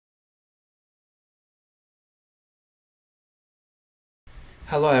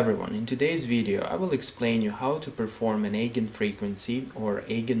Hello everyone, in today's video I will explain you how to perform an eigenfrequency or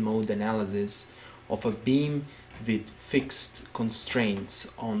eigenmode analysis of a beam with fixed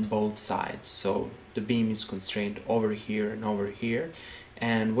constraints on both sides. So the beam is constrained over here and over here,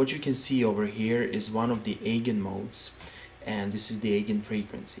 and what you can see over here is one of the eigenmodes, and this is the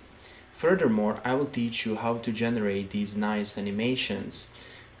eigenfrequency. Furthermore, I will teach you how to generate these nice animations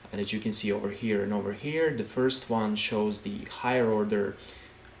that you can see over here and over here. The first one shows the higher order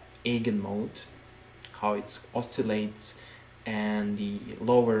eigenmode, how it oscillates, and the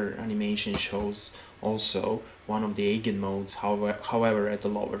lower animation shows also one of the eigenmodes, however at a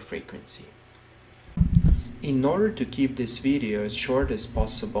lower frequency. In order to keep this video as short as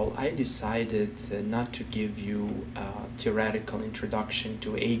possible, I decided not to give you a theoretical introduction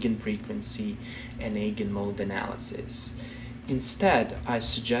to eigenfrequency and eigenmode analysis. Instead, I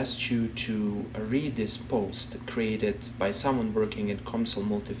suggest you to read this post created by someone working at COMSOL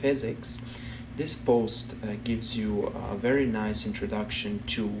Multiphysics. This post gives you a very nice introduction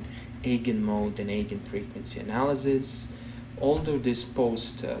to eigenmode and eigenfrequency analysis. Although this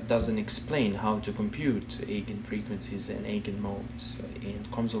post doesn't explain how to compute eigenfrequencies and eigenmodes in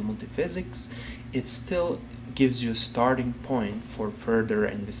COMSOL Multiphysics, it still gives you a starting point for further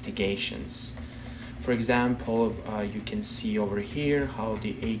investigations. For example, you can see over here how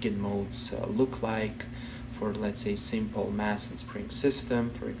the eigenmodes look like for, let's say, simple mass and spring system.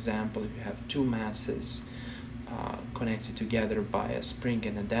 For example, if you have two masses connected together by a spring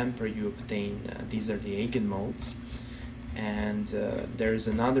and a damper, you obtain these are the eigenmodes. And there is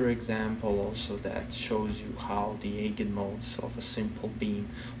another example also that shows you how the eigenmodes of a simple beam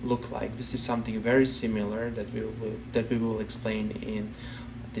look like. This is something very similar that we will explain in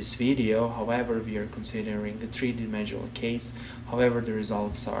this video. However, we are considering a three-dimensional case. However, the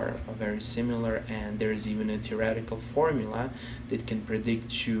results are very similar, and there is even a theoretical formula that can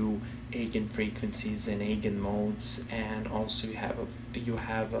predict you eigenfrequencies and eigenmodes, and also you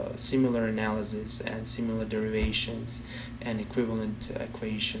have a similar analysis and similar derivations and equivalent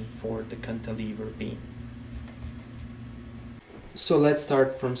equation for the cantilever beam. So let's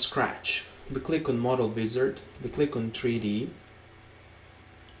start from scratch. We click on Model Wizard, we click on 3D.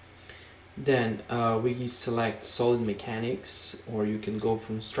 Then we select solid mechanics, or you can go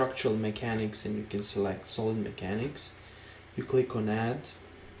from structural mechanics and you can select solid mechanics. You click on add.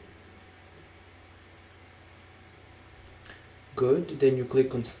 Good. Then you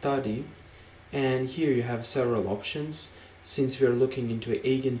click on study, and here you have several options. Since we are looking into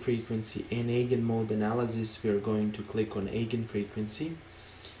eigenfrequency and eigenmode analysis, we are going to click on eigenfrequency.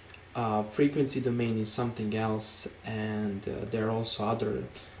 Frequency domain is something else, and there are also other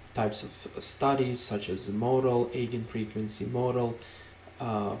types of studies such as modal, eigenfrequency, modal,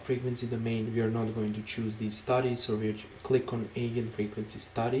 frequency domain. We are not going to choose these studies, so we click on eigenfrequency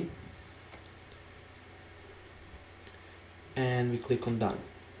study and we click on done.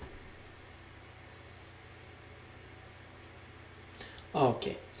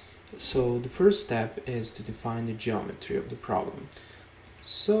 Okay, so the first step is to define the geometry of the problem.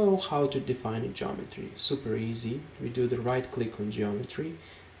 So how to define a geometry? Super easy. We do the right click on geometry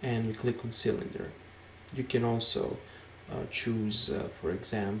and we click on cylinder. You can also choose, for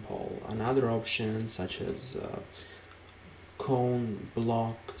example, another option such as cone,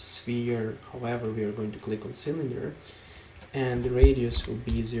 block, sphere. However, we are going to click on cylinder, and the radius will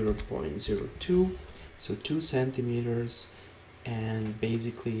be 0.02, so 2 centimeters, and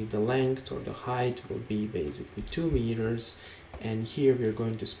basically the length or the height will be basically 2 meters. And here we are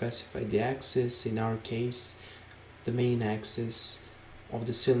going to specify the axis. In our case, the main axis of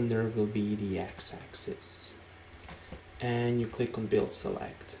the cylinder will be the x-axis, and you click on build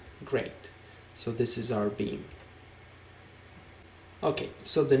select. Great, so this is our beam. Okay,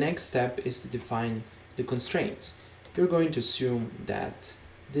 so the next step is to define the constraints. You're going to assume that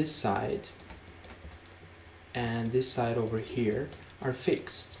this side and this side over here are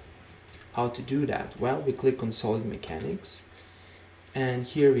fixed. How to do that? Well, we click on solid mechanics, and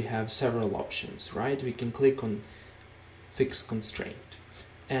here we have several options, right? We can click on fixed constraint.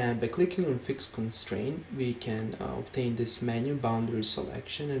 And by clicking on fixed constraint, we can obtain this menu boundary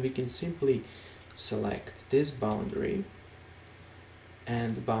selection, and we can simply select this boundary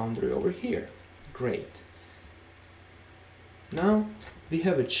and the boundary over here. Great. Now we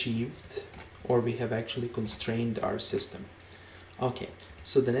have achieved, or we have actually constrained our system. Okay,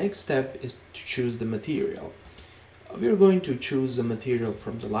 so the next step is to choose the material. We are going to choose a material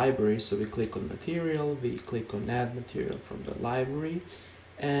from the library, so we click on material, we click on add material from the library,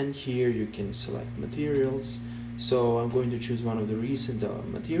 and here you can select materials. So I'm going to choose one of the recent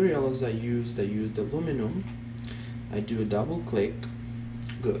materials I used. I used aluminum. I do a double click,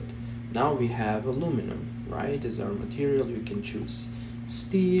 Good. Now we have aluminum, right? As our material, you can choose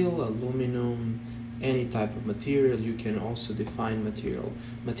steel, aluminum, any type of material. You can also define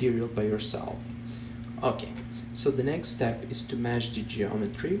material by yourself. Okay, so the next step is to match the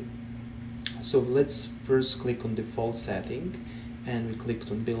geometry. So let's first click on default setting, and we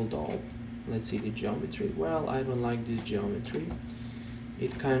clicked on build all. Let's see the geometry. Well, I don't like this geometry.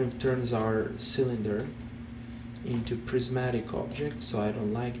 It kind of turns our cylinder into prismatic object, so I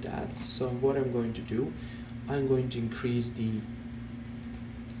don't like that. So what I'm going to do, I'm going to increase the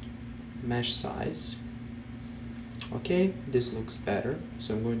mesh size. Okay, this looks better,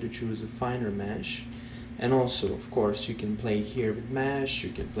 so I'm going to choose a finer mesh. And also, of course, you can play here with mesh,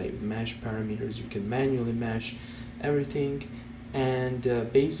 you can play with mesh parameters, you can manually mesh everything, and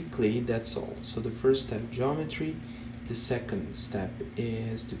basically that's all. So the first step, geometry. The second step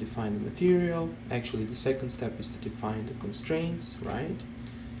is to define the material. Actually, the second step is to define the constraints, right?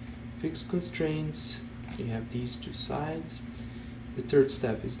 Fixed constraints, you have these two sides. The third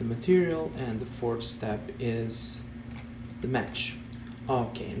step is the material, and the fourth step is the mesh.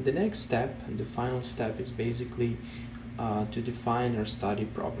 Okay, and the next step, and the final step, is basically to define our study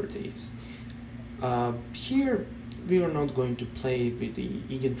properties. Here, we are not going to play with the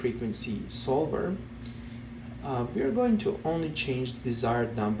eigenfrequency solver. We are going to only change the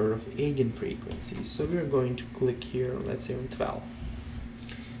desired number of eigenfrequencies. So we are going to click here, let's say on 12.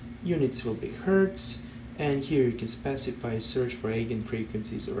 Units will be hertz, and here you can specify search for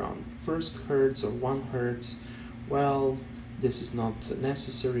eigenfrequencies around 1 hertz or 1 hertz. Well, this is not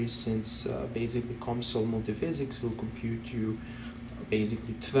necessary, since basically COMSOL Multiphysics will compute you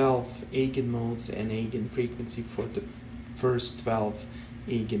basically 12 eigenmodes and eigenfrequency for the first 12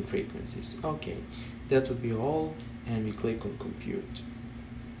 eigenfrequencies. Okay, that would be all, and we click on compute.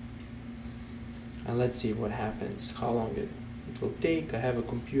 And let's see what happens, how long it will take. I have a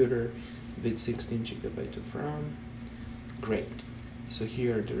computer with 16 GB of RAM. Great. So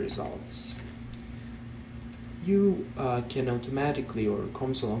here are the results. You can automatically, or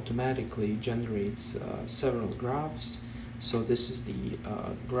COMSOL automatically generates several graphs. So this is the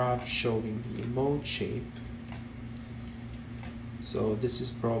graph showing the mode shape. So this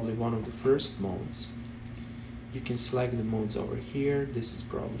is probably one of the first modes. You can select the modes over here. This is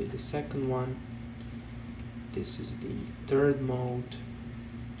probably the second one. This is the third mode.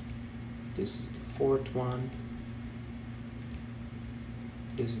 This is the fourth one.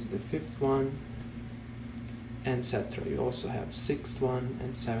 This is the fifth one, etc. You also have sixth one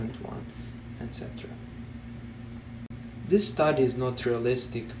and seventh one, etc. This study is not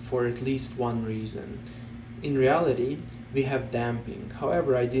realistic for at least one reason. In reality, we have damping.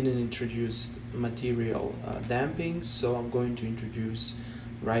 However, I didn't introduce material damping, so I'm going to introduce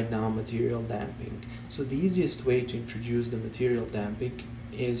right now material damping. So the easiest way to introduce the material damping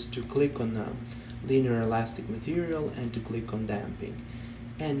is to click on a linear elastic material and to click on damping.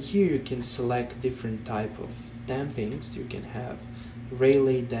 And here you can select different type of dampings. You can have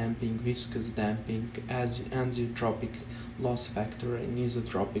Rayleigh damping, viscous damping, azeotropic loss factor, and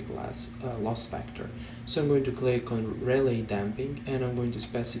isotropic loss factor. So I'm going to click on Rayleigh damping, and I'm going to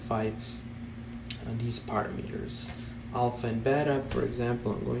specify these parameters. Alpha and beta, for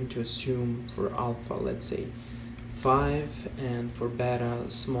example, I'm going to assume for alpha, let's say 5, and for beta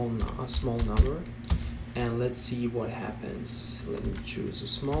a small number. And let's see what happens. Let me choose a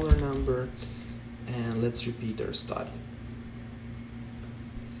smaller number, and let's repeat our study.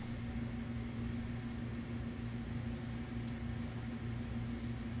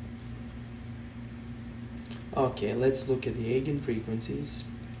 Okay, let's look at the eigenfrequencies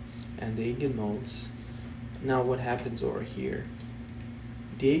and the eigenmodes. Now what happens over here?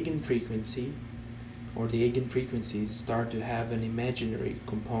 The eigenfrequency or the eigenfrequencies start to have an imaginary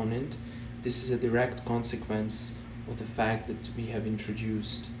component. This is a direct consequence of the fact that we have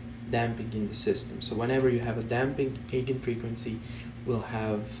introduced damping in the system. So whenever you have a damping, eigenfrequency will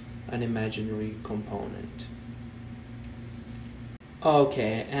have an imaginary component.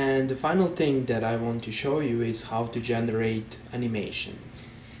 Okay, and the final thing that I want to show you is how to generate animation.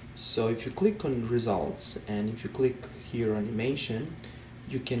 So if you click on results, and if you click here on animation,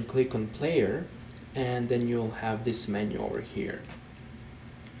 you can click on player, and then you'll have this menu over here.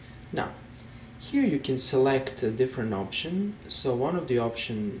 Now, here you can select a different option. So one of the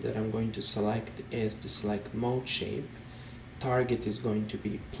options that I'm going to select is to select mode shape. Target is going to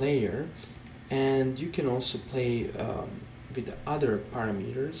be player, and you can also play with other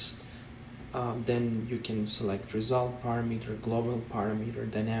parameters. Then you can select result parameter, global parameter,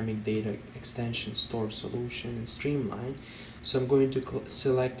 dynamic data extension, store solution, and streamline. So I'm going to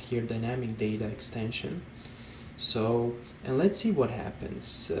select here dynamic data extension. So, and let's see what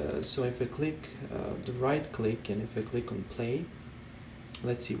happens. So if I click the right click and if I click on play,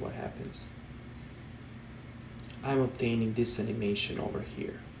 let's see what happens. I'm obtaining this animation over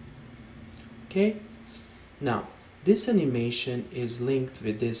here. Okay, now this animation is linked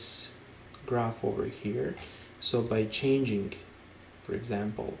with this graph over here. So by changing, for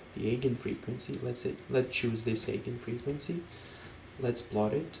example, the eigenfrequency, let's choose this eigenfrequency, let's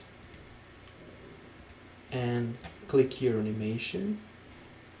plot it and click here on animation,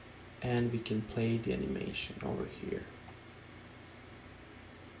 and we can play the animation over here.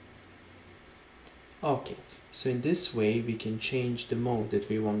 Okay, so in this way we can change the mode that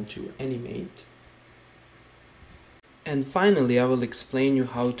we want to animate. And finally, I will explain you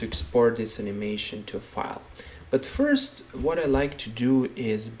how to export this animation to a file. But first, what I like to do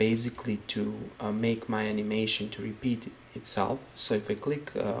is basically to make my animation to repeat itself. So if I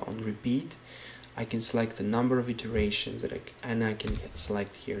click on repeat, I can select the number of iterations and I can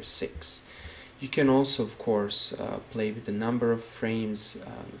select here 6. You can also, of course, play with the number of frames,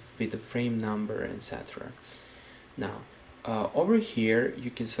 with the frame number, etc. Now, over here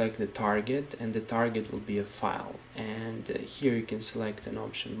you can select the target, and the target will be a file, and here you can select an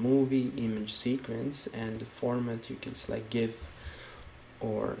option movie, image sequence, and the format you can select GIF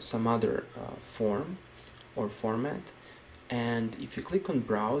or some other form or format. And if you click on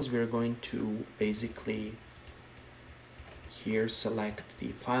browse, we're going to basically here select the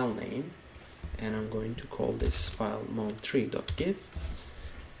file name, and I'm going to call this file mode3.gif,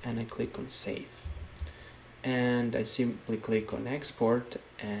 and I click on save. And I simply click on export,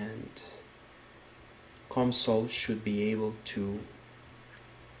 and COMSOL should be able to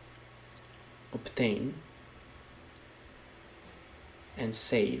obtain and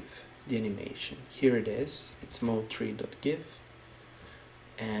save the animation. Here it is, it's mode3.gif,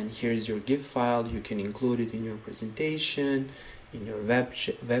 and here's your GIF file. You can include it in your presentation, in your web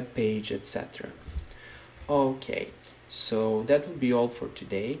page, etc. Okay, so that would be all for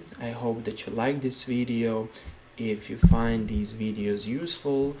today. I hope that you like this video. If you find these videos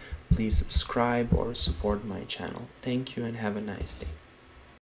useful, please subscribe or support my channel. Thank you and have a nice day.